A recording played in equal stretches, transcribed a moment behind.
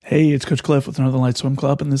Hey, it's Coach Cliff with Northern Lights Swim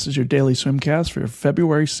Club, and this is your daily swimcast for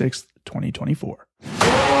February 6th, 2024.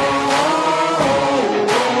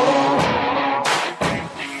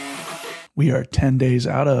 We are 10 days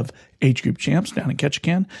out of age group champs down in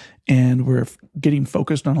Ketchikan, and we're getting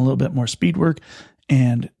focused on a little bit more speed work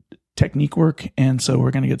and technique work, and so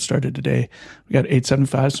we're going to get started today. We got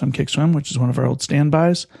 875 swim, kick, swim, which is one of our old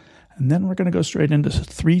standbys, and then we're going to go straight into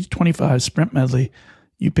 325 sprint medley.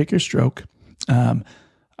 You pick your stroke.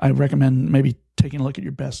 I recommend maybe taking a look at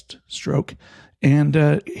your best stroke and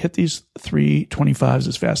hit these 325s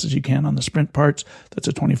as fast as you can on the sprint parts. That's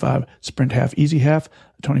a 25 sprint half, easy half,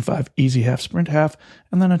 a 25 easy half, sprint half,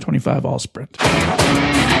 and then a 25 all sprint.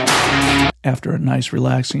 After a nice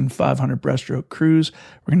relaxing 500 breaststroke cruise,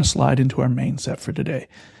 we're going to slide into our main set for today.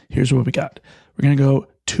 Here's what we got. We're going to go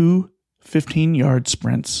 2 15-yard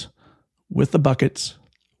sprints with the buckets,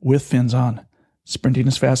 with fins on, sprinting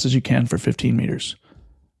as fast as you can for 15 meters.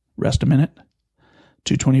 Rest a minute.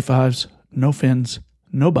 2 25s, no fins,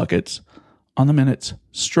 no buckets. On the minutes,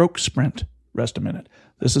 stroke sprint, rest a minute.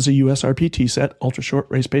 This is a USRPT set, ultra short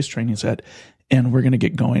race pace training set, and we're going to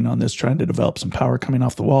get going on this, trying to develop some power coming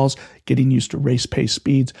off the walls, getting used to race pace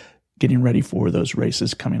speeds, getting ready for those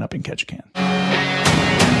races coming up in Ketchikan.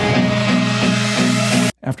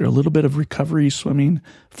 After a little bit of recovery swimming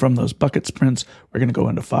from those bucket sprints, we're going to go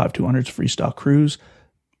into 5 200s freestyle cruise.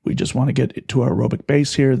 We just want to get to our aerobic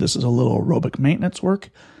base here. This is a little aerobic maintenance work.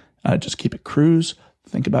 Just keep it cruise.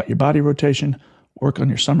 Think about your body rotation. Work on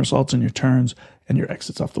your somersaults and your turns and your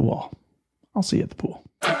exits off the wall. I'll see you at the pool.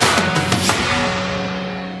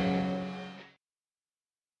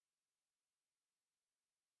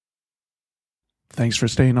 Thanks for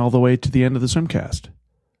staying all the way to the end of the swimcast.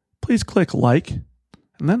 Please click like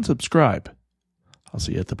and then subscribe. I'll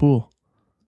see you at the pool.